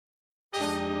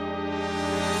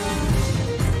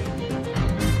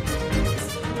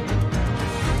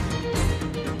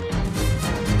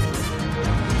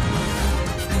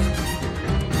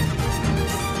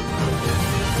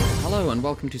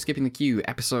welcome to Skipping the Queue,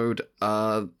 episode,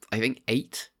 I think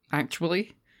 8,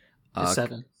 actually?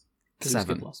 7.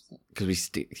 7. Because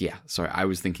sorry, I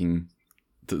was thinking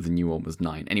that the new one was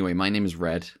 9. Anyway, my name is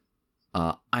Red.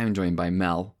 I am joined by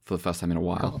Mel for the first time in a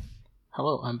while.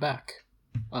 Hello, I'm back.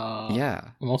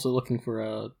 Yeah. I'm also looking for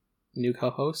a new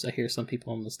co-host. I hear some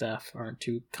people on the staff aren't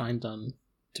too kind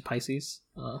to Pisces.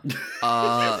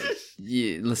 Yeah,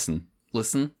 listen.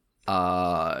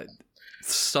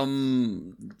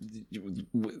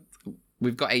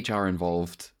 We've got HR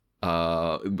involved.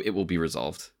 It will be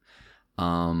resolved.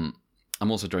 I'm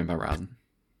also joined by Raden.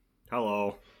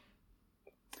 Hello.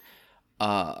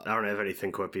 I don't have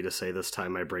anything quippy to say this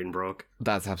time. My brain broke.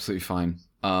 That's absolutely fine.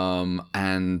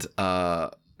 And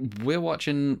we're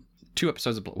watching 2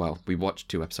 episodes of... Well, we watched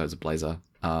 2 episodes of Blazar.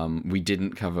 We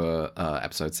didn't cover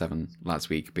episode 7 last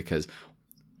week because...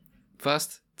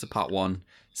 First, it's a part 1.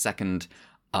 Second,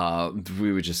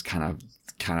 we were just kind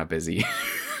of busy.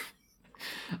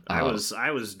 I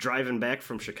was driving back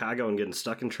from Chicago and getting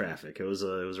stuck in traffic. It was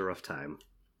a rough time.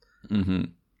 Mm-hmm.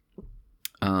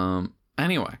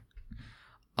 Anyway,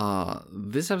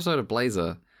 this episode of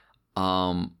Blazar,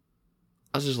 I'll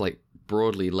just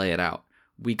broadly lay it out.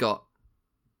 We got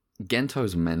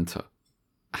Gento's mentor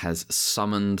has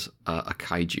summoned a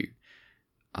kaiju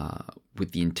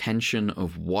with the intention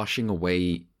of washing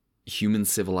away human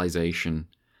civilization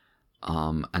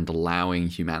and allowing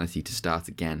humanity to start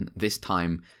again, this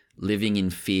time living in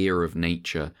fear of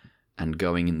nature and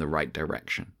going in the right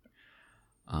direction.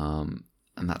 And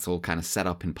that's all kind of set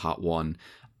up in part 1.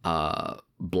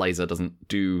 Blazar doesn't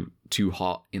do too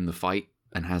hot in the fight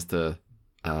and has to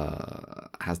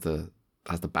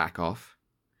back off.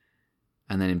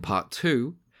 And then in part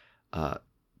 2,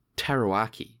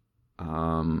 Teruaki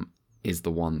is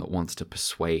the one that wants to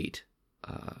persuade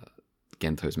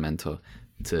Gento's mentor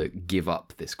to give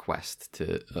up this quest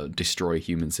to destroy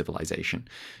human civilization,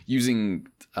 using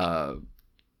a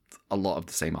lot of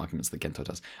the same arguments that Gento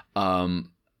does,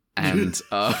 and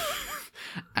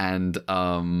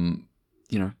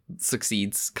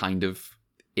succeeds kind of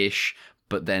ish,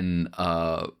 but then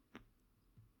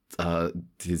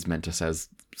his mentor says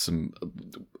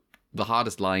the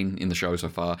hardest line in the show so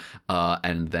far,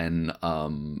 and then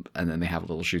they have a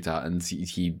little shootout, and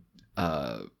he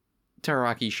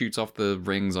Teruaki shoots off the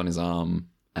rings on his arm,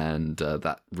 and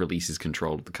that releases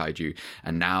control of the kaiju,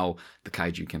 and now the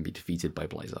kaiju can be defeated by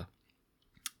Blazar.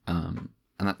 And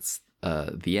that's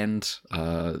the end.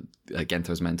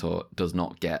 Gento's mentor does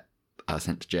not get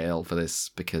sent to jail for this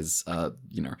because,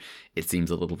 it seems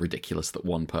a little ridiculous that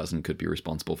one person could be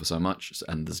responsible for so much,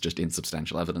 and there's just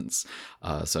insubstantial evidence.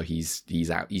 So he's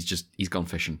out. He's gone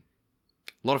fishing.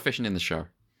 A lot of fishing in the show.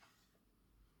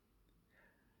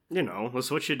 That's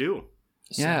what you do.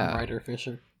 Yeah. Ryder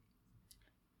Fisher.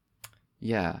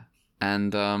 Yeah.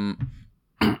 And,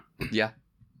 yeah.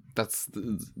 That's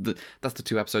the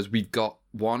 2 episodes. We've got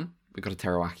a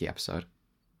Teruaki episode.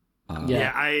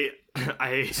 I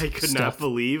could not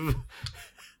believe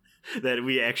that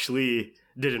we actually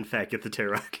did in fact get the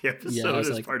Teruaki episode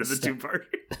as part of the 2-part.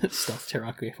 Stuff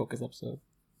Teruaki focus episode,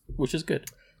 which is good.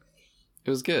 It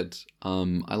was good.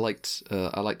 I liked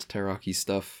Teruaki's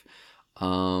stuff.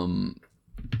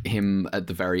 Him at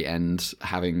the very end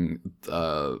having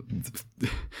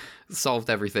solved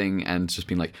everything and just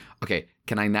being like, okay,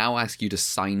 can I now ask you to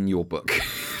sign your book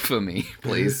for me,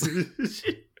 please?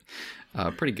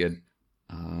 Pretty good.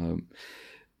 Where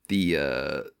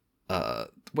do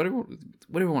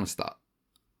we want to start?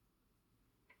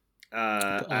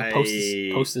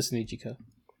 Post this Nijika.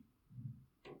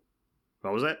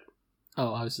 What was that?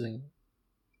 Oh, I was saying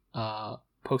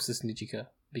post this Nijika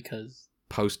because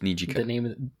post Nijika. The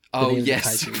name of the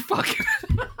yes. Fuck.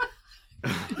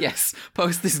 Yes.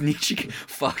 Post this Nijika.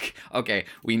 Fuck. Okay.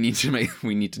 We need to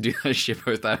do that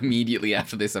shitpost immediately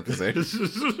after this episode.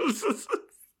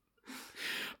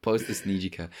 Post this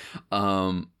Nijika.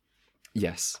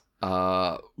 Yes.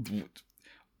 I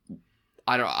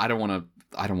don't want to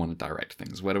direct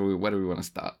things. Where do we want to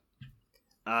start?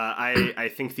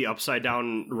 I think the upside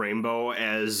down rainbow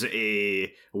as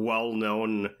a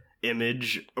well-known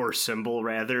image or symbol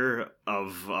rather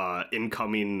of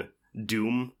incoming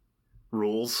doom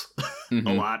rules a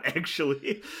lot,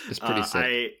 actually. It's pretty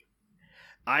sick.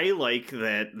 I like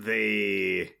that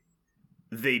they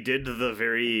did the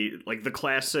very the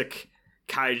classic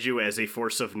kaiju as a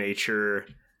force of nature,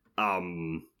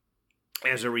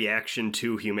 as a reaction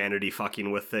to humanity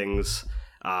fucking with things,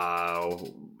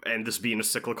 and this being a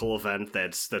cyclical event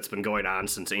that's been going on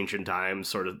since ancient times,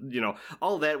 sort of,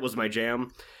 all that was my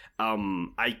jam.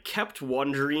 I kept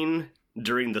wondering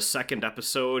during the second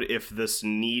episode if this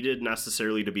needed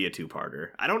necessarily to be a two-parter.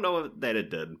 I don't know that it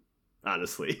did,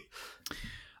 honestly.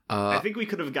 I think we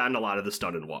could have gotten a lot of this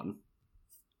done in one.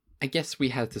 I guess we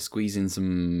had to squeeze in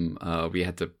some. We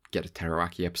had to get a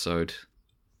Teraraki episode,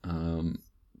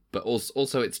 but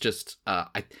also it's just.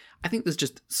 I think there's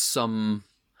just some.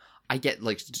 I get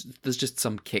like there's just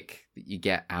some kick that you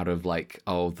get out of like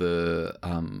the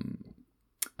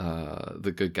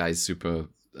good guy's super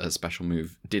special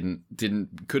move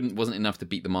wasn't enough to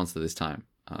beat the monster this time.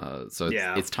 So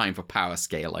it's time for power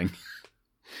scaling.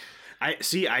 I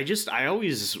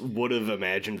always would have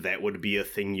imagined that would be a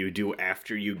thing you do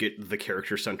after you get the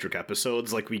character-centric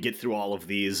episodes. Like, we get through all of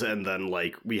these, and then,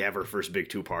 like, we have our first big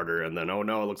two-parter, and then, oh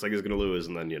no, it looks like he's gonna lose,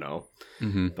 and then,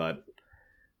 But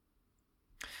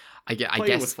I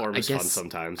guess with form is fun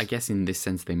sometimes. I guess in this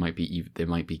sense, they might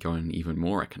be going even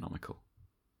more economical.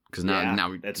 Because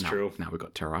now that's true. Now we've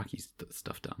got Teraki's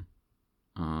stuff done.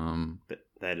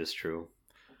 That is true.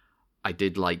 I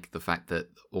did like the fact that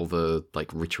all the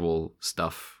like ritual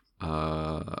stuff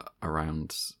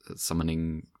around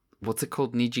summoning. What's it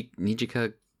called?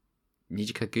 Nijikagachi?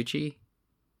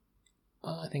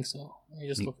 I think so. Let me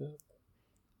just look it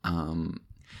up.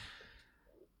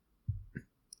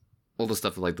 All the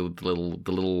stuff like the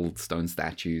little stone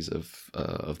statues of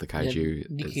the kaiju.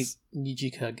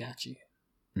 Nijikagachi.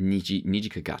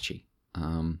 Nijikagachi.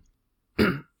 All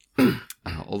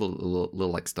the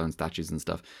little like stone statues and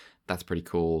stuff. That's pretty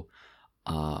cool.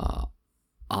 I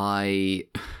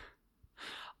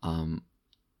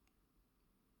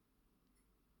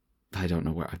don't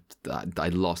know where I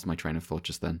lost my train of thought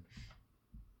just then.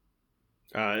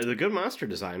 It's a good monster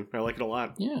design. I like it a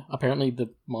lot. Yeah, apparently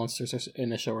the monsters in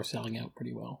the show are selling out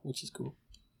pretty well, which is cool.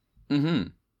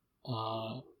 Mm-hmm.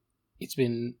 It's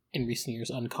been in recent years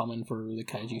uncommon for the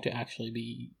kaiju to actually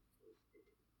be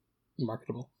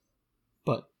marketable,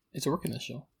 but it's working this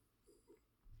show.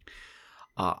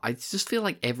 I just feel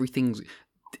like everything's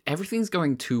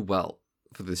going too well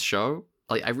for this show.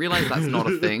 Like, I realize that's not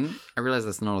a thing.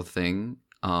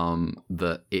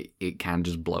 That it can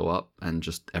just blow up and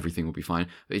just everything will be fine.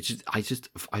 But I just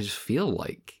feel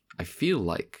like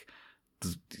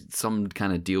some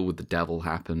kind of deal with the devil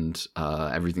happened.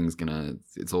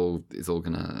 It's all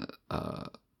gonna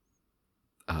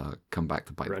come back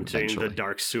to bite them eventually. The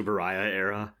Dark Subaraya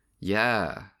era.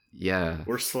 Yeah.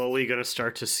 We're slowly going to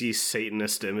start to see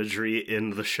Satanist imagery in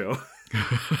the show.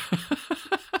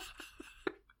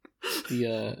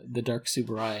 The Dark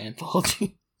Subaraya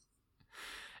anthology.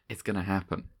 It's going to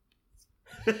happen.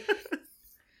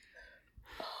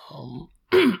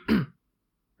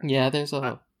 Yeah, there's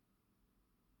a...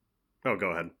 Oh, go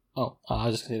ahead. I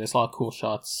was just going to say, there's a lot of cool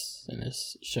shots in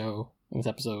this show, in these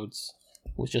episodes,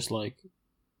 with just like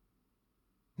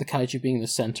the kaiju being the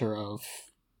center of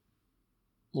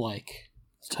like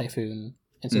typhoon,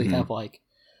 and so you have like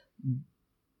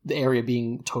the area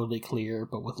being totally clear,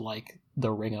 but with like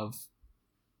the ring of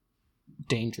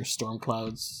dangerous storm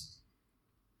clouds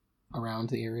around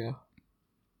the area.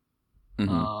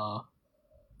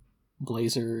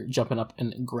 Blazar jumping up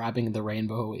and grabbing the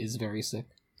rainbow is very sick.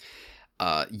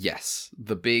 Yes,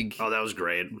 the big that was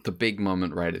great. The big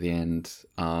moment right at the end,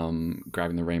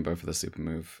 grabbing the rainbow for the super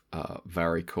move,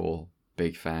 very cool.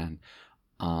 Big fan.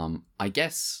 I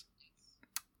guess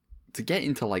to get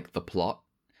into like the plot,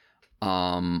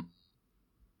 the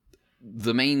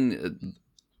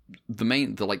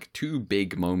like two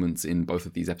big moments in both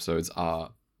of these episodes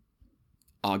are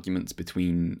arguments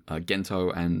between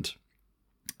Gento and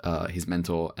his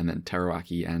mentor, and then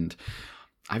Teruaki, and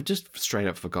I've just straight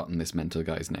up forgotten this mentor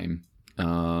guy's name.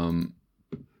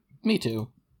 Me too.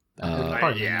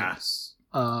 Yeah,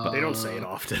 but they don't say it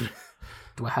often.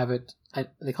 Do I have it?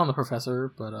 They call him the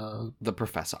professor, but the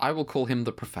professor. I will call him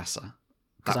the professor.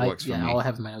 That works for me. All I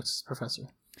have in my notes is professor.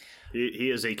 He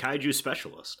is a kaiju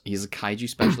specialist. He's a kaiju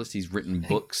specialist. He's written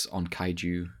books on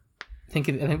kaiju. I think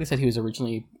they said he was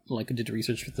originally did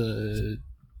research with the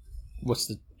what's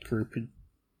the group?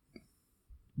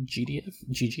 GGF.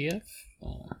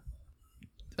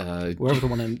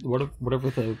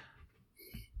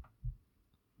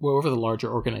 Whatever the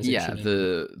larger organization. Yeah,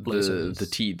 the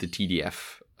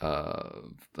TDF.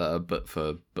 But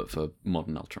for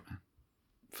modern Ultraman,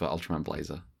 for Ultraman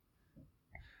Blazar.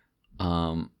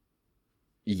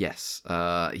 Yes.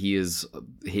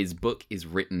 His book is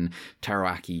written.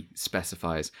 Teruaki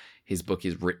specifies his book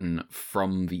is written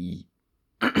from the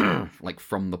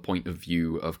from the point of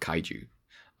view of kaiju,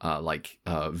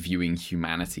 viewing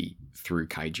humanity through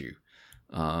kaiju,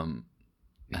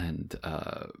 and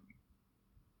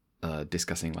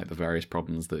discussing like the various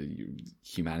problems that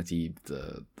humanity,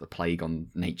 the plague on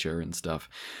nature and stuff.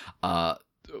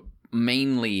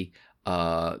 Mainly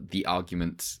the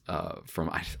argument from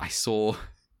I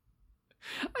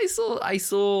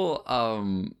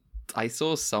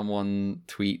saw someone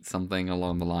tweet something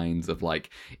along the lines of like,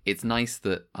 it's nice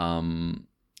that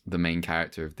the main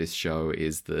character of this show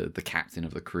is the captain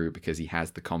of the crew because he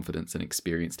has the confidence and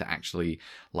experience to actually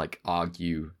like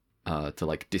argue to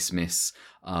like dismiss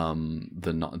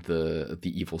the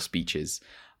evil speeches.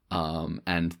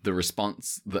 And the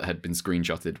response that had been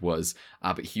screenshotted was,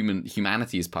 but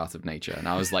humanity is part of nature. And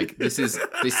I was like, this is an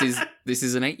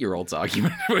 8-year-old's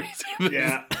argument.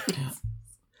 Yeah.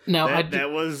 Now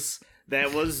that was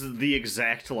the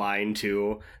exact line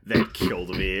too that killed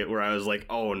me, where I was like,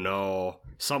 oh no,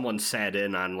 someone sat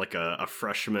in on like a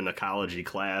freshman ecology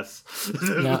class. This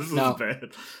is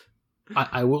bad.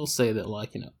 I will say that,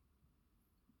 like, you know,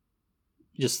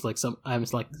 just like I'm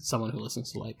just like someone who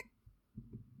listens to like,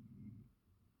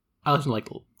 I listen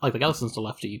to I listen to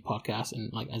Lefty podcasts,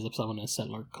 and like as if someone in a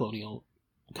settler colonial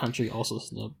country also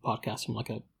listen to podcasts from like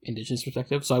a indigenous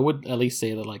perspective. So I would at least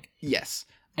say that, like, yes,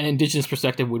 an indigenous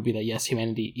perspective would be that yes,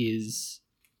 humanity is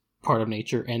part of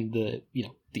nature, and the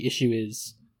issue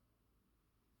is,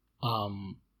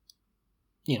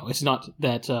 it's not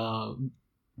that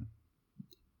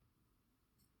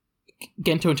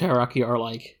Gento and Teraraki are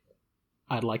like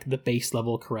at like the base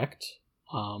level correct.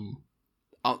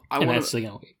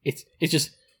 It's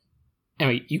just.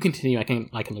 Anyway, you continue. I can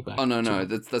look back. Oh no,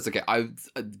 that's okay.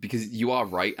 Because you are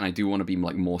right, and I do want to be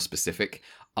like more specific.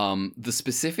 The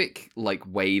specific like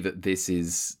way that this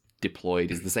is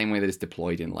deployed is the same way that it's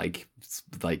deployed in like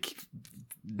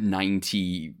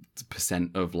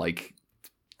 90% of like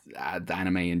the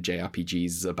anime and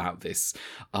JRPGs about this,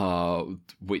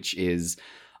 which is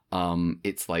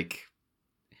it's like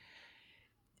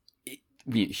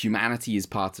humanity is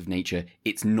part of nature.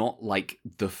 It's not like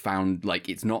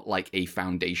it's not like a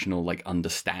foundational like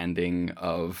understanding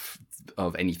of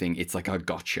anything. It's like a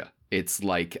gotcha. It's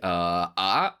like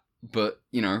but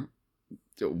you know,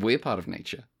 we're part of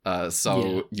nature.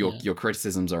 So your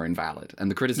criticisms are invalid,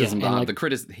 and the criticisms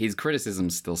his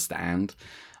criticisms still stand.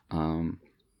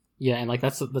 Yeah, and like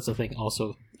that's a thing.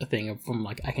 Also, a thing from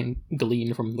like I can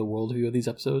glean from the worldview of these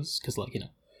episodes, because like, you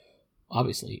know,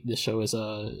 obviously this show is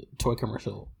a toy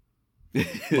commercial. So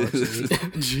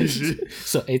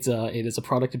it is a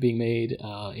product being made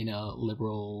in a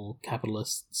liberal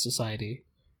capitalist society,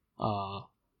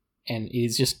 and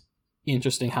it's just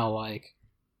interesting how like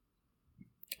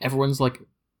everyone's like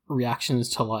reactions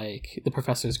to like the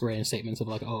professor's grand statements of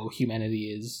like, oh,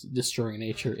 humanity is destroying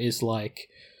nature is like,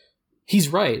 he's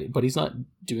right, but he's not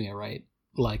doing it right.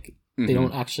 Like they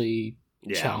don't actually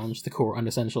challenge the core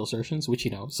unessential assertions, which,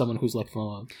 you know, someone who's like from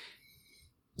a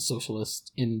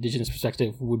socialist indigenous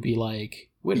perspective would be like,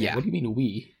 wait a minute, what do you mean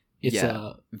we? It's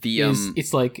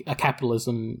it's like a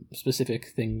capitalism specific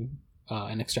thing,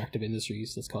 and extractive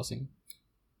industries that's causing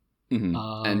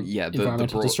and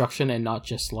environmental destruction, and not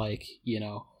just like, you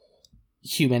know,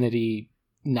 humanity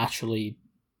naturally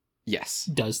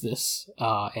does this,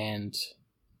 and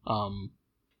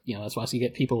you know, that's why you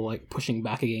get people like pushing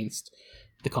back against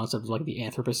the concept of like the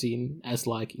Anthropocene as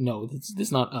like, no, this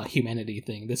is not a humanity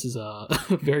thing. This is a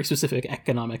very specific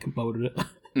economic mode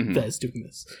that is doing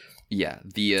this. Yeah,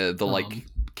 the like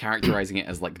characterizing it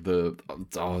as like the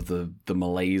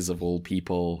malaise of all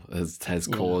people has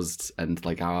caused, and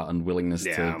like our unwillingness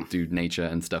to do nature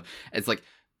and stuff. It's like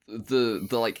the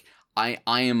like I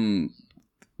am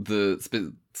the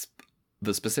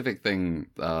specific thing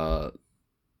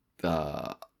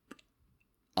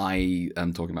I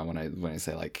am talking about when I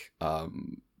say like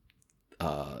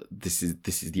this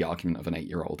is the argument of an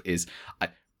 8-year-old is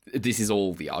this is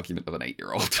all the argument of an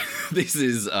 8-year-old. this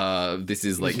is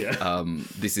like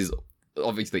this is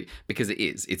obviously because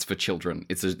it's for children.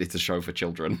 It's a show for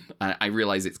children. I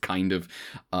realize it's kind of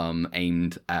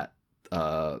aimed at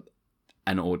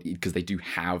an audience, because they do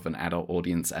have an adult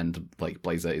audience, and like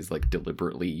Blazar is like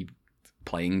deliberately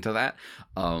playing to that,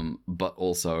 but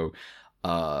also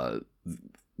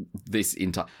this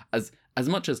entire as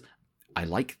much as I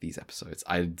like these episodes,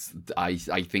 I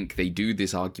think they do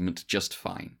this argument just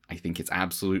fine. I think it's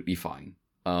absolutely fine.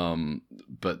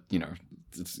 But you know,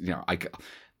 I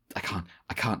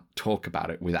can't talk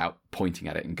about it without pointing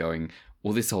at it and going,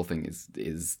 well, this whole thing is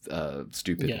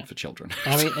stupid for children.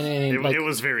 I mean, it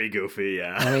was very goofy.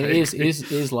 Yeah, I mean, it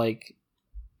is like,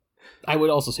 I would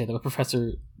also say that a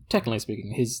professor, technically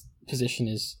speaking, his position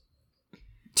is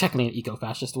technically an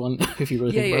eco-fascist one, if you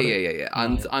really think about it. Yeah.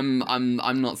 And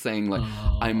I'm not saying like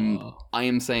I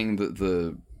am saying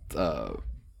that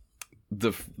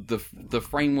the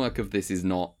framework of this is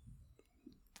not.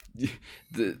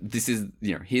 This is,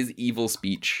 you know, his evil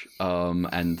speech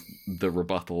and the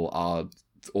rebuttal are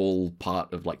all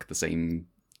part of like the same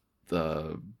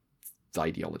the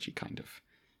ideology, kind of.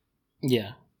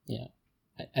 Yeah.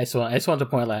 I just wanted to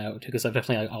point that out because I've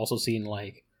definitely also seen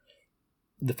like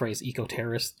the phrase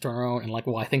eco-terrorist thrown around, and like,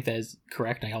 well, I think that is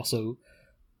correct. I also,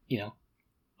 you know,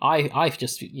 I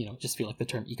just, you know, just feel like the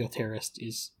term eco-terrorist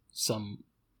is some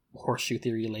horseshoe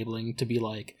theory labeling to be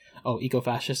like, oh,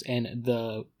 eco-fascists and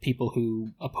the people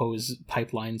who oppose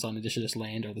pipelines on indigenous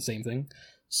land are the same thing.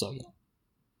 So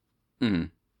yeah.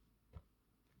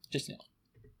 Just, you know.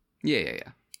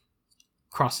 Yeah.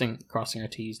 Crossing our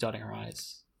T's, dotting our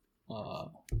I's.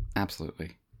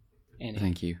 Absolutely. And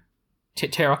thank you.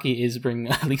 Teraki is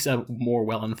bringing at least a more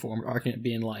well-informed argument,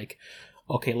 being like,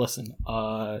 okay, listen,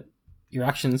 your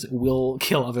actions will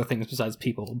kill other things besides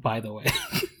people, by the way.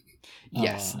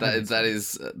 Yes, that is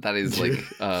like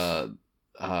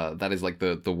that is like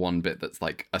the one bit that's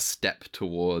like a step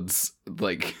towards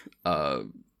like a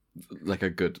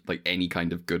good, like any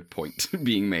kind of good point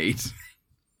being made.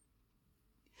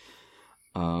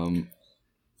 The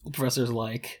professor's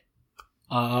like,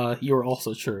 you're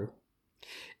also true.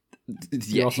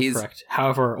 You're also correct.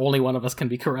 However, only one of us can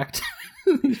be correct.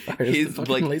 His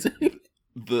like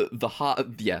the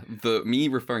hard, the me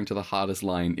referring to the hardest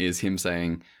line is him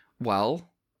saying,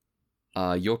 well,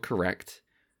 you're correct,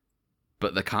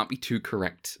 but there can't be two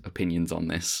correct opinions on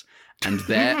this, and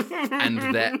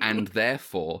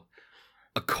therefore,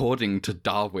 according to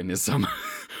Darwinism,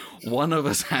 one of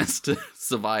us has to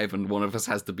survive and one of us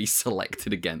has to be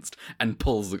selected against, and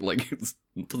pulls like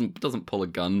doesn't pull a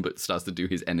gun but starts to do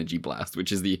his energy blast,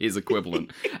 which is his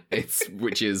equivalent.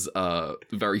 Which is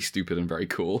very stupid and very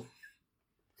cool.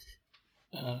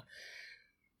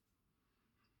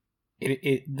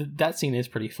 That scene is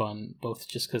pretty fun, both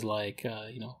just because, like,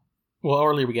 you know, well,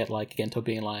 earlier we get, like, Gento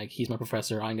being like, he's my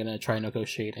professor, I'm gonna try and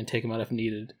negotiate and take him out if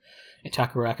needed. And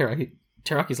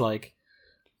Taraki's like,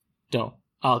 don't,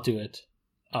 I'll do it.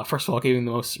 First of all, giving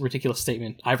the most ridiculous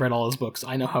statement, I've read all his books,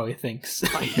 I know how he thinks.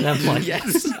 And I'm like,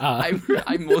 yes,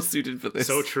 I'm more suited for this.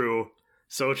 So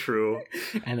true.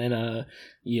 And then,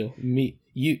 you know,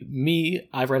 me,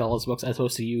 I've read all his books, as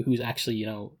opposed to you, who's actually, you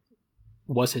know,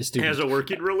 was his student. Has a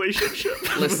working relationship.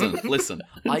 Listen.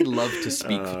 I love to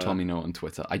speak for Tomino on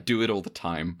Twitter. I do it all the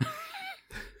time.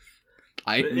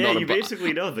 You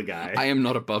basically know the guy. I am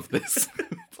not above this.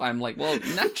 I'm like, well,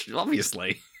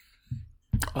 obviously.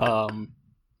 And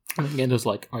Gendo's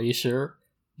like, are you sure?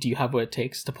 Do you have what it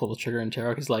takes to pull the trigger? And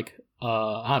Taraki's like,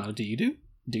 I don't know, do you?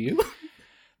 Do you?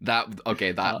 That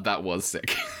was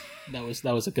sick. That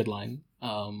was a good line.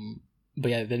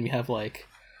 But yeah, then we have like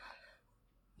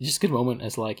just a good moment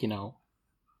as, like, you know,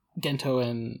 Gento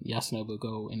and Yasunobu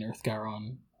go in Earth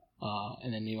Garon,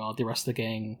 and then, you know, the rest of the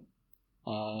gang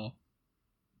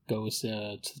goes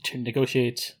to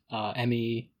negotiate.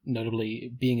 Emi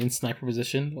notably being in sniper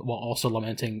position while also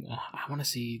lamenting, I want to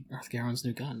see Earth Garon's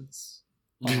new guns,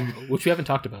 which we haven't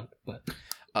talked about, but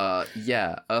Earth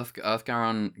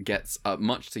Garon gets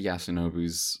much to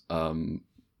Yasunobu's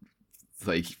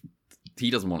like,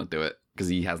 he doesn't want to do it because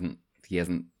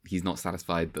he's not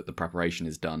satisfied that the preparation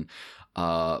is done,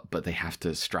 but they have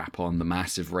to strap on the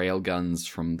massive rail guns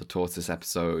from the Tortoise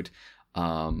episode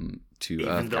to even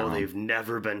Earth though Garon. they've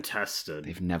never been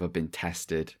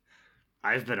tested.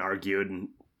 I've been argued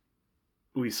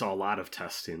we saw a lot of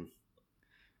testing.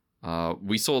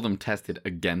 We saw them tested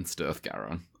against Earth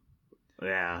Garon.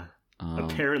 Yeah.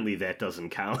 Apparently that doesn't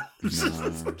count.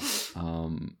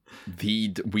 No.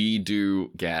 We do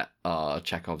get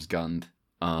Chekhov's gun.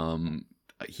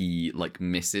 He like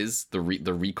misses the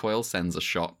recoil, sends a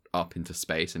shot up into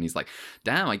space, and he's like,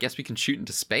 "Damn, I guess we can shoot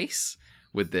into space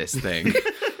with this thing."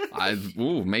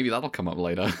 Maybe that'll come up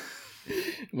later.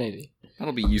 Maybe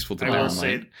that'll be useful to bear in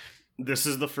mind. This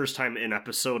is the first time in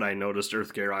episode I noticed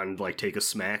Earth Garon like take a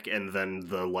smack and then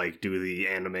do the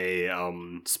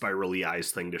anime spirally eyes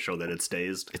thing to show that it's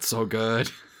dazed. It's so good.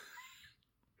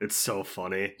 It's so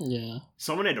funny. Yeah.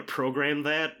 Someone had to program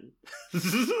that.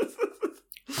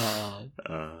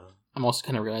 I'm also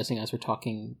kind of realizing as we're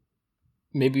talking,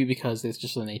 maybe because it's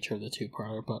just the nature of the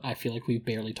two-parter, but I feel like we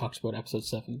barely talked about episode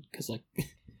 7 because like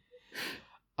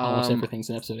almost everything's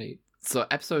in episode 8. So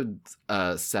episode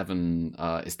 7,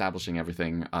 establishing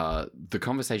everything, the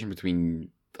conversation between,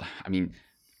 I mean,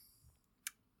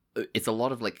 it's a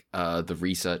lot of like the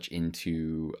research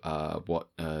into what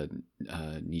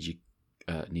Nijikagachi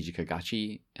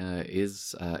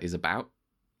is about.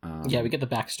 Yeah, we get the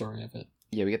backstory of it.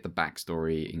 Yeah, we get the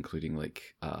backstory, including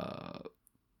like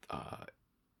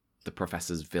the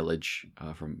professor's village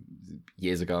from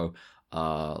years ago,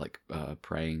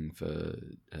 praying for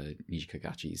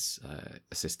Nijikagachi's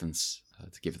assistance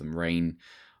to give them rain,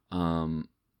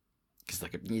 because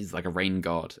he's like a rain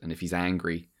god, and if he's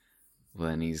angry, well,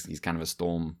 then he's kind of a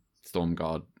storm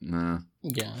god.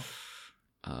 Yeah.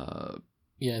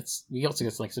 We also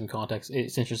get like some context.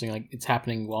 It's interesting, like it's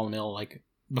happening while in the middle, like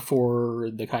before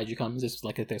the kaiju comes. It's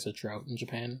like if there's a drought in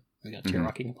Japan. We got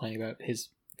Teraraki complaining about his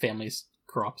family's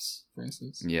crops, for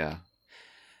instance. Yeah.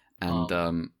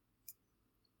 And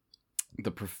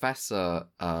the professor,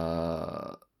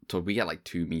 so we get like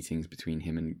 2 meetings between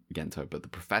him and Gento, but the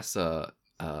professor,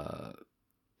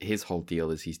 his whole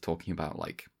deal is he's talking about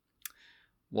like,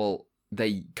 well,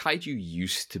 kaiju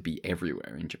used to be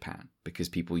everywhere in Japan because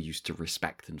people used to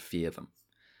respect and fear them.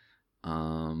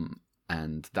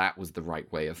 And that was the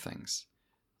right way of things.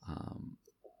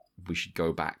 We should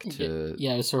go back to...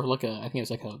 Yeah, it's sort of like I think it was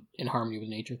like a in harmony with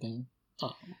nature thing.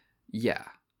 Yeah.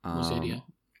 Was the idea.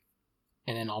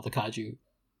 And then all the kaiju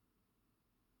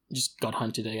just got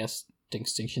hunted, I guess, to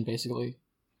extinction, basically.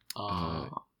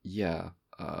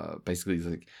 Basically, it's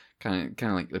like kind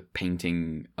of like the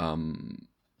painting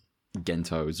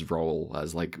Gento's role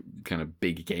as like kind of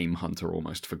big game hunter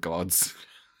almost for gods.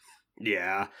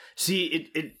 Yeah.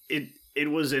 See, it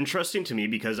was interesting to me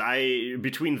because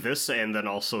between this and then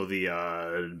also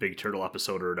the Big Turtle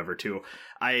episode or whatever too,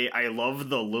 I love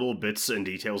the little bits and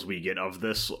details we get of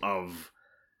this, of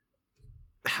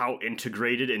how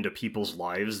integrated into people's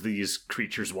lives these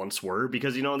creatures once were,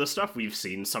 because, you know, the stuff we've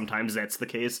seen, sometimes that's the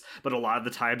case, but a lot of the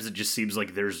times it just seems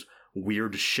like there's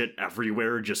weird shit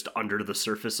everywhere just under the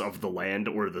surface of the land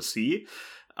or the sea.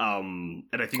 And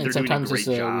I think they're doing a great job. Sometimes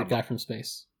a weird guy from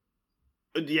space.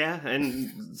 Yeah,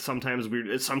 and sometimes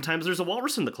there's a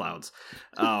walrus in the clouds.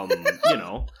 You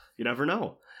know, you never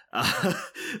know.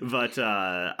 But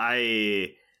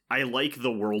I like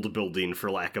the world building,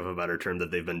 for lack of a better term,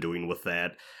 that they've been doing with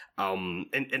that.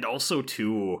 And also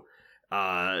too,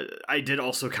 I did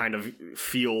also kind of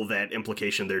feel that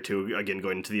implication there too, again,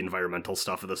 going into the environmental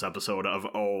stuff of this episode of,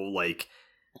 like,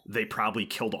 they probably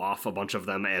killed off a bunch of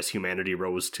them as humanity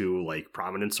rose to, like,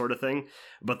 prominence sort of thing.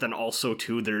 But then also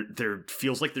too, there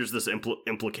feels like there's this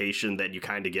implication that you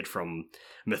kind of get from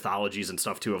mythologies and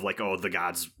stuff too, of like, oh, the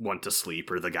gods went to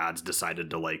sleep, or the gods decided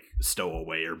to, like, stow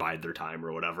away or bide their time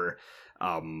or whatever.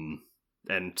 And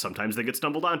sometimes they get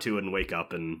stumbled onto and wake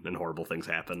up and horrible things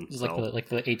happen. It's like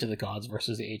the age of the gods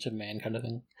versus the age of man kind of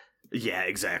thing. Yeah,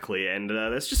 exactly. And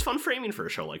that's just fun framing for a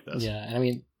show like this. Yeah, and I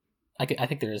mean, I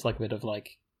think there is like a bit of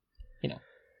like, you know,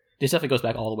 this definitely goes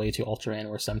back all the way to Ultraman,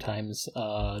 where sometimes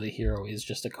the hero is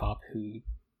just a cop who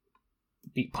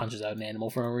punches out an animal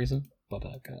for no reason. But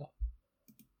like,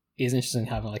 it's interesting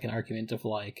having like an argument of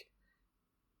like,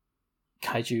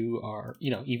 kaiju are,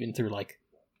 you know, even through like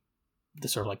the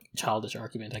sort of like childish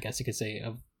argument, I guess you could say,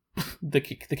 of the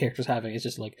characters having, it's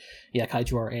just like, yeah,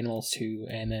 kaiju are animals too,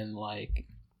 and then like,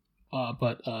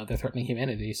 but they're threatening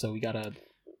humanity, so we gotta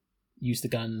use the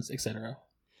guns, etc.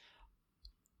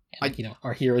 Like, you know,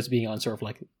 our heroes being on sort of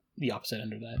like the opposite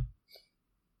end of that.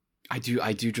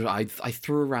 I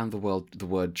threw around the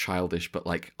word childish, but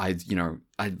like I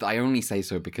only say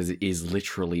so because it is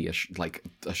literally a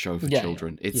show for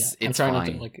children. It's fine. Not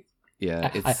to, like,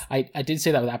 I did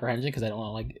say that with apprehension because I don't want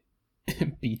to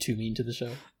like be too mean to the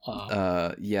show.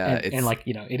 And like,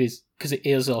 you know, it is because it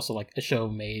is also like a show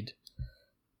made,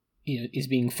 you know, is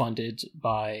being funded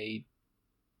by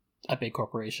a big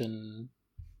corporation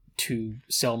to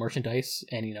sell merchandise,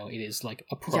 and you know, it is like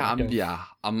a product.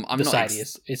 I'm society not.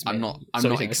 It's I'm not.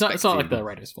 expecting, it's not like the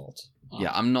writer's fault.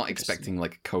 I'm not expecting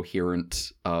like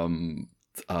coherent,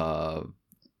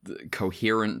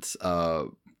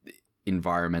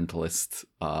 environmentalist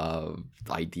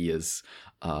ideas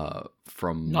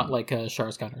from, not like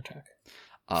Char's counterattack.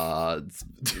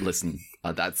 Listen,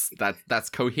 that's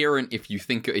coherent if you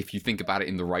think about it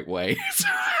in the right way.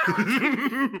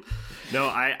 No,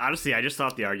 I honestly just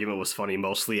thought the argument was funny,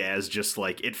 mostly as just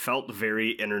like it felt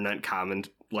very internet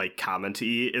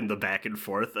comment-y in the back and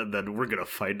forth, and then we're gonna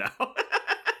fight now.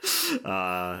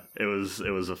 It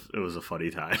was a funny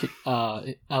time.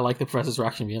 I like the professor's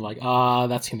reaction being like,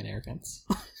 that's human arrogance.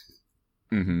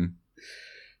 Mm-hmm.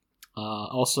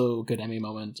 Also, good Emmy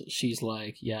moment. She's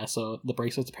like, yeah, so the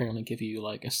bracelets apparently give you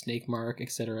like a snake mark,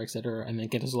 etc., etc. And then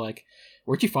Gento's like,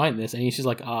 where'd you find this? And she's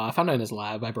like, I found it in his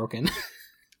lab. I broke in.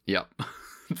 Yep.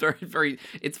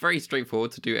 It's very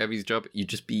straightforward to do Emmy's job. You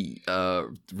just be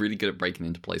really good at breaking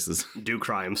into places. Do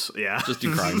crimes, yeah. Just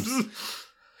do crimes.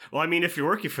 Well, I mean, if you're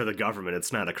working for the government,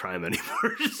 it's not a crime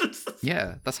anymore.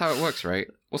 Yeah, that's how it works, right?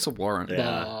 What's a warrant?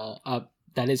 Yeah.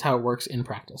 That is how it works in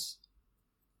practice.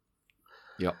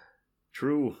 Yep.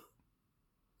 True.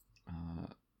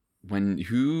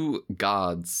 Who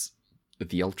guards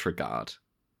the Ultra Guard?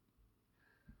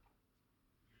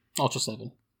 Ultra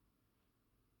 7.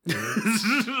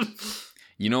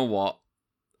 You know what?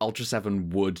 Ultra 7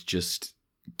 would just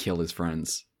kill his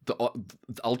friends. The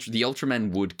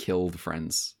Ultramen would kill the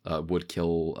friends. Would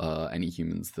kill any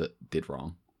humans that did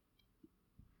wrong.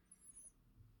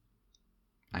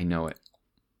 I know it.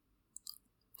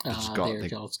 They're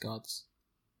jealous gods.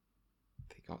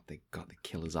 They got the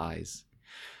killer's eyes.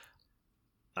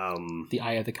 The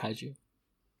eye of the kaiju.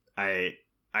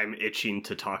 I'm itching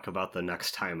to talk about the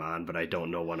next time on, but I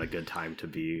don't know when a good time to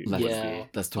be.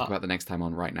 Let's talk about the next time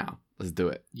on right now. Let's do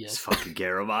it. Yes. It's fucking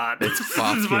Garamon. It's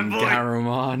fucking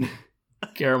Garamon.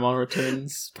 Garamon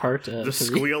returns part the 3.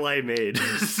 squeal I made.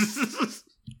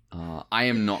 I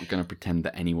am not going to pretend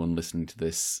that anyone listening to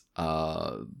this.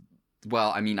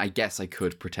 Well, I mean, I guess I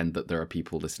could pretend that there are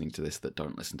people listening to this that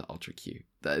don't listen to Ultra Q.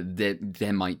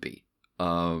 There might be.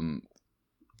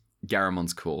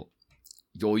 Garamon's cool.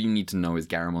 All you need to know is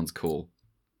Garamon's cool.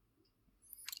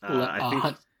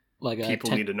 I think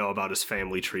people need to know about his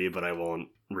family tree, but I won't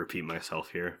repeat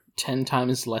myself here. 10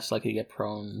 times less likely to get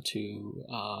prone to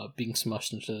being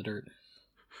smushed into the dirt.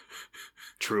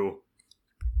 True.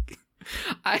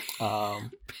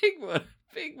 Pigmon.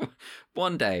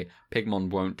 One day, Pigmon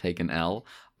won't take an L.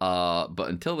 But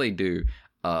until they do,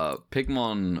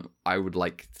 Pigmon, I would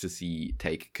like to see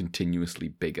take continuously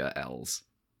bigger L's.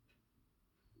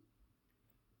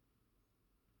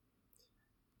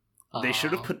 They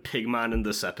should have put Pigmon in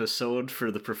this episode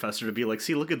for the professor to be like,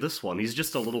 see, look at this one. He's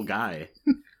just a little guy.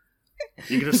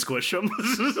 You gonna squish him?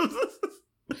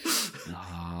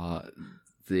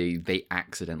 They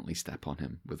accidentally step on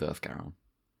him with Earth Garon.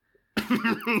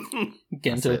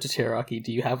 Gento to Teraraki,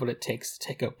 do you have what it takes to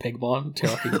take out Pigmon?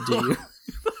 Teraraki, do you?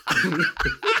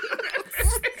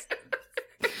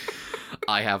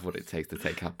 I have what it takes to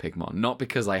take out Pigmon. Not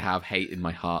because I have hate in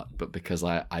my heart, but because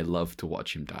I love to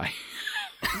watch him die.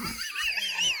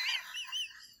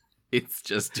 It's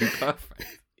just too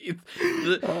perfect. It's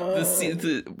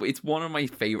one of my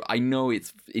favorite. I know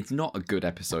it's not a good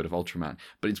episode of Ultraman,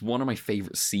 but it's one of my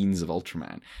favorite scenes of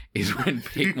Ultraman. Is when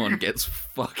Pigmon gets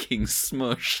fucking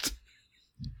smushed.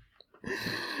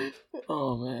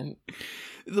 Oh man,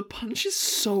 the punch is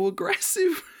so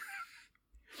aggressive.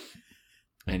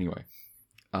 Anyway,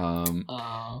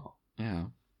 yeah.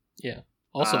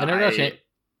 Also, I never actually.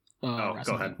 Go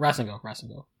ahead. Rasengo.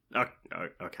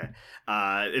 Okay.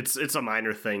 It's a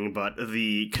minor thing, but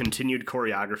the continued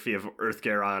choreography of Earth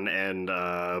Garon and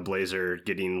Blazar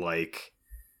getting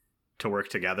to work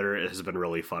together has been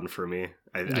really fun for me.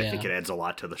 I think it adds a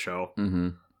lot to the show. Mm-hmm.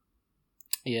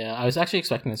 Yeah, I was actually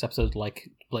expecting this episode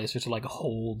Blazar to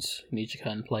hold Nijika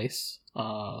in place.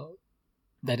 That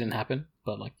didn't happen,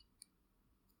 but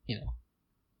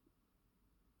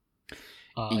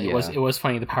It was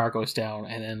funny. The power goes down,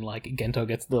 and then Gento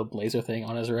gets the Blazar thing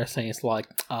on his wrist, and he's like,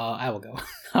 "I will go.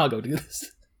 I'll go do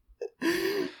this."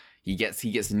 He gets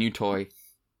a new toy.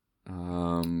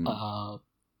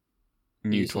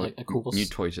 New toy.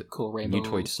 Cool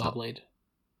rainbow saw blade.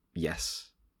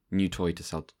 Yes, new toy to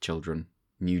sell to children.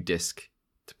 New disc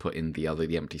to put in the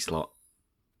empty slot.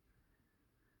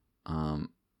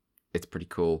 It's pretty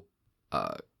cool.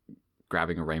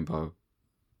 Grabbing a rainbow,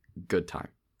 good time,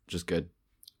 just good.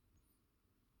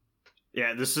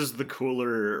 Yeah, this is the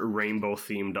cooler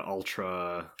rainbow-themed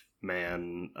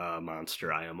Ultraman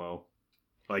monster IMO.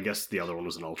 Well, I guess the other one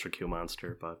was an Ultra Q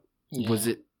monster, but... Yeah. Was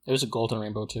it... It was a golden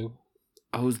rainbow, too.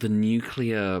 Oh, it was the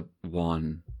nuclear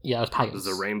one. Yeah, it was Titus. It was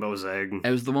the rainbow's egg.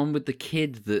 It was the one with the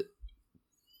kid that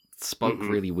spoke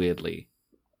really weirdly.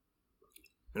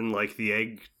 And, the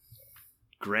egg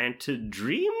granted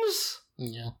dreams?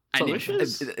 Yeah. And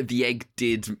the egg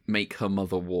did make her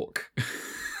mother walk.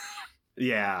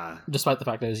 Yeah. Despite the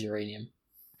fact that it was uranium.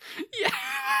 Yeah.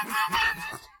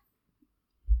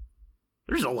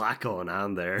 There's a lot going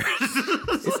on there.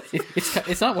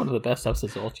 It's not one of the best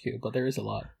episodes of Ultra Q, but there is a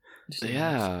lot.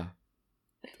 Yeah.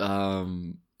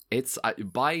 It's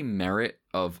by merit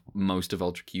of most of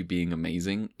Ultra Q being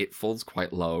amazing, it falls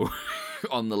quite low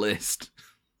on the list.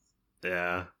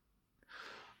 Yeah.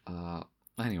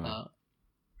 Anyway.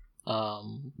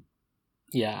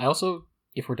 Yeah, I also,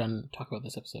 if we're done talking about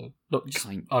this episode... No,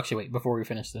 actually, wait, before we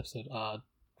finish this episode,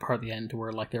 part of the end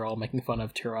where, they're all making fun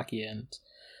of Teraraki, and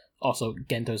also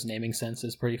Gento's naming sense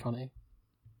is pretty funny.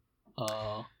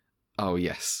 Oh,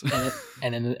 yes.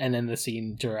 and then the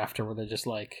scene after where they're just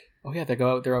oh yeah, they're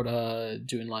out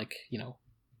doing,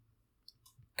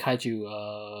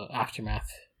 kaiju,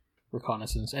 aftermath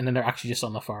reconnaissance, and then they're actually just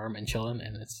on the farm and chilling,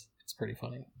 and it's pretty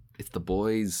funny. It's the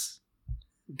boys.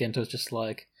 Gento's just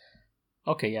like,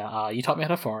 okay, yeah, you taught me how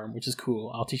to farm, which is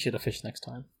cool. I'll teach you to fish next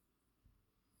time.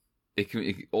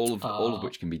 All of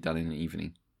which can be done in an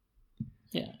evening.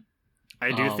 Yeah.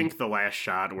 I do think the last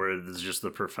shot where it's just the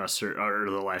professor, or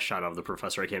the last shot of the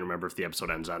professor, I can't remember if the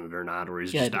episode ends on it or not, where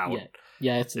he's just out.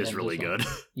 Yeah, it's really good.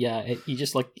 Yeah, he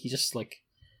just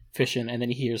fishing, and then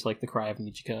he hears like the cry of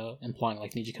Nijika, implying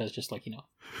like Nijika is just like, you know,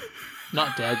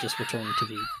 not dead, just returning to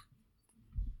the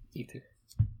ether.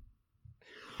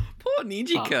 Poor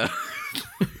Nijika.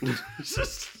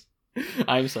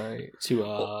 I'm sorry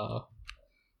to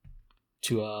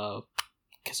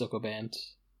Kisoko Band.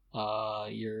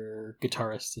 Your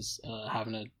guitarist is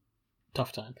having a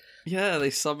tough time. Yeah, they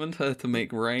summoned her to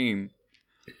make rain.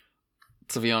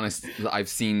 To be honest,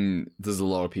 there's a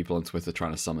lot of people on Twitter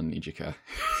trying to summon Nijika.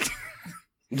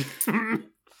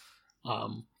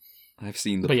 I've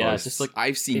seen the posts. Yeah, it's just like,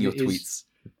 I've seen your tweets.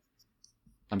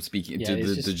 I'm speaking to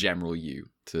the general you,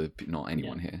 to not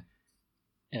anyone here.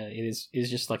 It is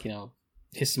just like, you know,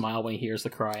 his smile when he hears the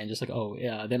cry and just like, oh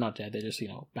yeah, they're not dead, they're just, you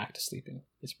know, back to sleeping.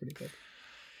 It's pretty good.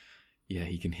 Yeah,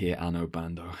 he can hear Anno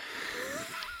Bando.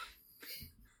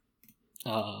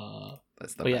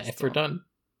 That's the best. If we're done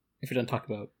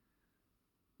talking about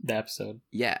the episode,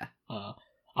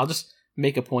 I'll just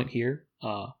make a point here.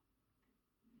 I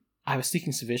have a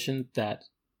sneaking suspicion that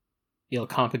it'll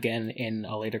come up again in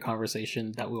a later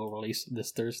conversation that we will release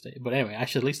this Thursday. But anyway, I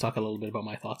should at least talk a little bit about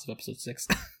my thoughts of episode 6.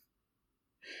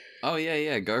 Oh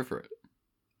yeah, go for it.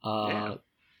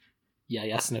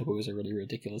 Yasunobu is a really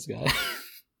ridiculous guy.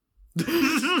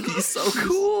 He's so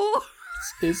cool.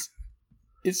 It's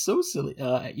so silly.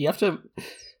 You have to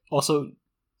also,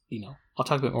 you know, I'll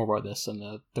talk a bit more about this on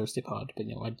the Thursday pod, but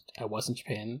you know, I was in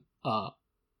Japan.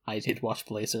 I did watch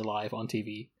Blazar live on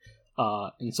TV.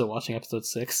 And so watching episode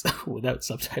 6 without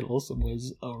subtitles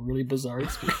was a really bizarre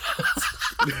experience.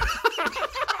 He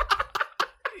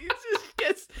just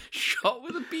gets shot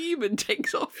with a beam and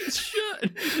takes off his shirt.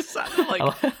 And just sat there like,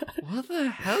 what the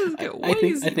hell is going on? Why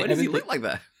does he look like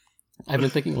that? I've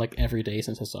been thinking like every day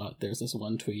since I saw it. There's this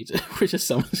one tweet which is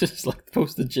someone just like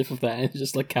posted a gif of that and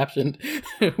just like captioned,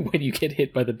 "When you get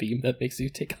hit by the beam that makes you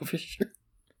take off your shirt."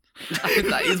 I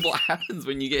mean, that is what happens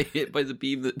when you get hit by the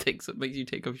beam that makes you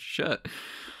take off your shirt.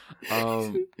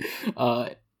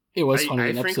 It was funny.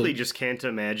 I frankly just can't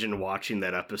imagine watching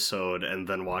that episode and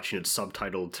then watching it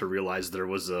subtitled to realize there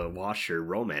was a washer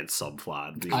romance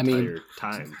subplot the entire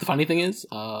time. The funny thing is,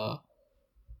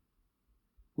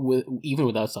 even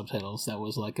without subtitles, that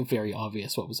was like very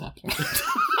obvious what was happening.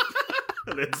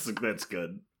 That's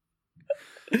good.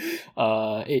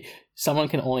 Someone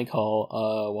can only call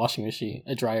a washing machine,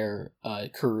 a dryer,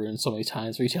 Karun so many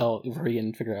times where you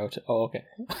can figure out, oh, okay.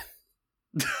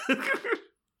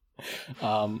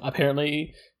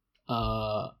 Apparently,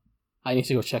 I need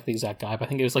to go check the exact guy, but I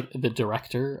think it was like the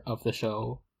director of the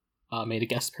show made a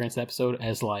guest appearance episode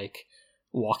as like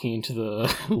walking into the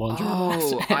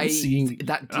laundromat and seeing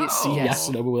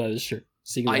Yasunobu without his shirt.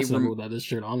 Seeing Yasunobu without his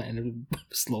shirt on, and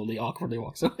slowly, awkwardly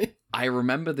walks away. I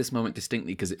remember this moment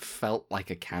distinctly because it felt like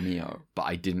a cameo, but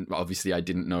I didn't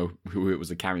know who it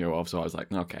was a cameo of, so I was like,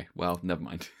 okay, well, never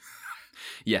mind.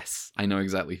 Yes, I know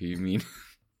exactly who you mean.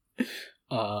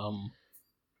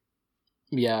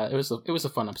 Yeah, it was a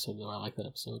fun episode though. I like that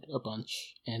episode a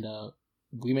bunch, and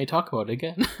we may talk about it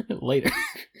again later.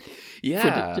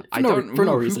 Yeah, for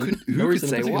no reason. Who could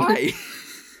say why?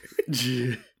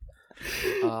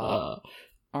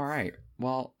 All right.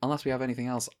 Well, unless we have anything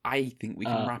else, I think we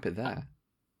can wrap it there.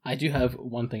 I do have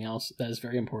one thing else that is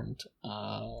very important.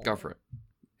 Go for it.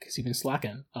 Because you've been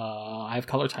slacking. I have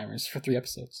color timers for 3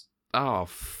 episodes. Oh,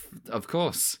 of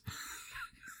course.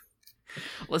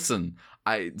 Listen,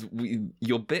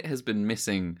 your bit has been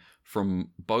missing from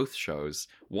both shows.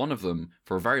 One of them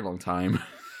for a very long time.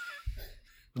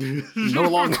 No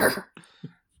longer.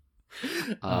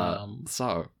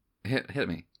 So hit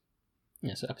me.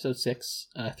 Yeah, so episode 6,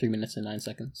 3 minutes and 9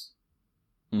 seconds.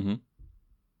 Mm-hmm.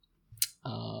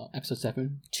 Episode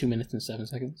 7, 2 minutes and 7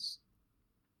 seconds.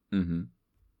 Mm-hmm.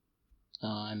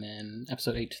 And then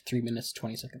episode 8, 3 minutes,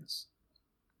 20 seconds.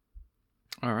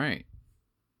 All right.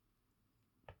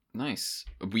 Nice.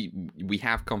 We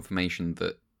have confirmation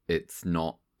that it's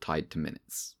not tied to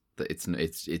minutes. That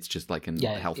it's just like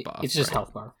a health bar. It's just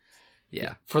health bar.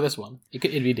 Yeah. For this one,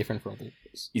 it'd be different for others.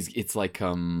 It's like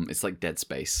Dead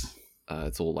Space.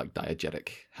 It's all like diegetic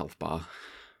health bar.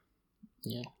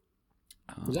 Yeah.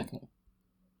 Exactly.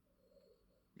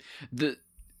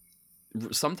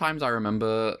 Sometimes I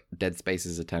remember Dead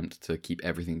Space's attempt to keep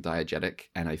everything diegetic,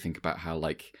 and I think about how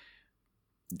like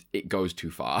it goes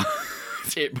too far.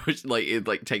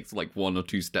 It takes like 1 or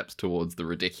 2 steps towards the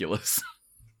ridiculous.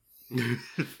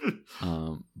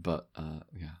 But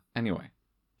yeah. Anyway,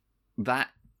 that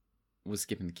was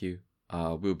skipping the queue.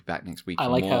 We'll be back next week. I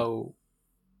like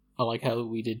how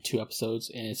we did 2 episodes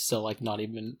and it's still like not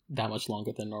even that much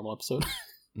longer than a normal episode.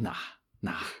 Nah,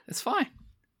 it's fine.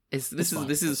 This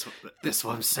is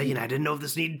what I'm saying. I didn't know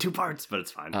this needed 2 parts, but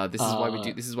it's fine. This is why we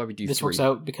do. This is why we do. This 3. works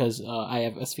out because I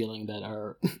have a feeling that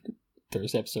our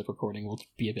Thursday episode recording will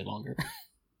be a bit longer.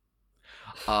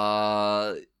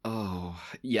 Oh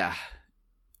yeah.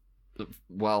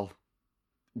 Well,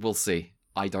 we'll see.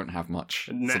 I don't have much,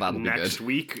 so that'll be good. Next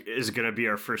week is going to be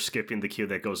our first skipping the queue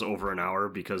that goes over an hour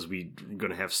because we're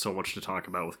going to have so much to talk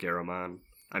about with Garamon.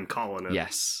 I'm calling it.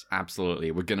 Yes,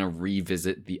 absolutely. We're gonna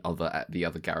revisit the other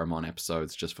Garamon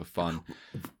episodes just for fun.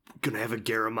 Gonna have a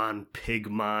Garamon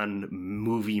Pigmon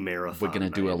movie marathon. We're gonna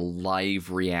do a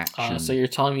live reaction. So you're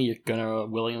telling me you're gonna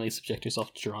willingly subject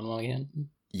yourself to Geronimo again?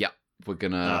 Yep. We're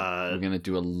gonna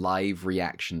do a live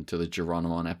reaction to the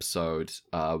Geronimon episode.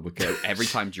 Every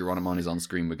time Geronimon is on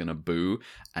screen, we're gonna boo,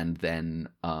 and then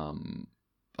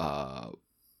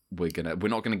we're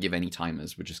not gonna give any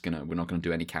timers. We're not gonna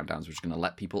do any countdowns. We're just gonna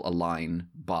let people align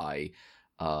by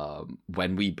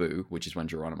when we boo, which is when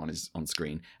Geronimon is on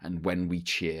screen, and when we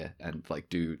cheer and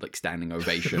do standing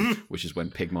ovation, which is when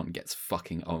Pigmon gets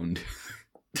fucking owned.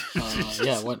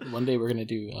 Yeah, one day we're gonna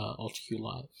do Ultra Q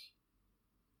live.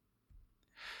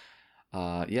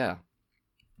 Yeah.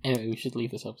 Anyway, we should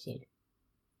leave this episode.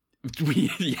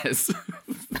 Yes.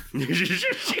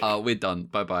 We're done.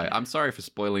 Bye. I'm sorry for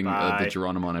spoiling the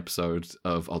Geronimon episode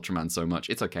of Ultraman so much.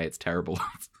 It's okay. It's terrible.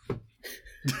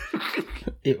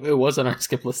 It was on our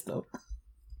skip list, though.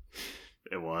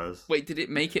 It was. Wait, did it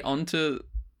make it onto...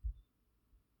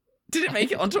 Did it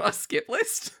make it onto our skip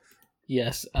list?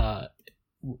 Yes. What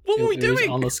were we doing?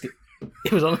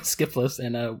 It was on the skip list,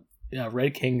 and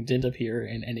Red King didn't appear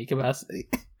in any capacity.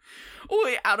 Oh,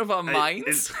 wait, out of our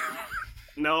minds?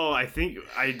 No, I think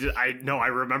I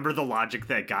remember the logic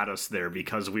that got us there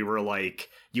because we were like,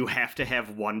 you have to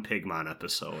have one Pigmon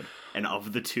episode, and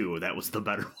of the 2, that was the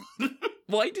better one.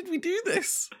 Why did we do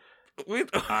this?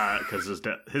 Because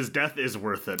his death is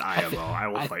worth it. IMO. I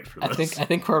will fight for this. I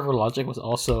think part of our logic was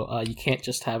also you can't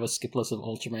just have a skip list of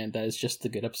Ultraman that is just the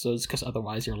good episodes because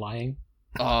otherwise you're lying.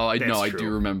 Oh, I know. I do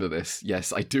remember this.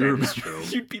 Yes, I do remember. True.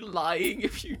 You'd be lying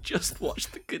if you just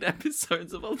watched the good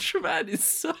episodes of Ultraman. Is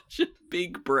such a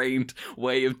big-brained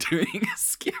way of doing a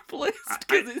skip list.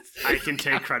 I can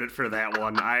take credit for that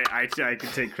one. I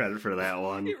can take credit for that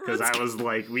one because I was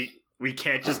like, we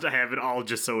can't just have it all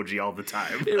Jisoji all the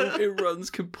time. It runs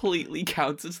completely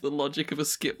counter to the logic of a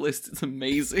skip list. It's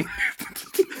amazing.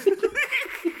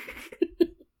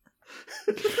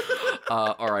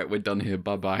 All right, we're done here.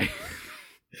 Bye.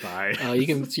 Bye. You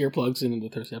can see your plugs in the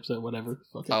Thursday episode, whatever.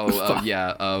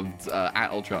 Yeah.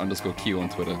 At Ultra_Q on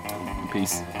Twitter.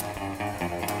 Peace.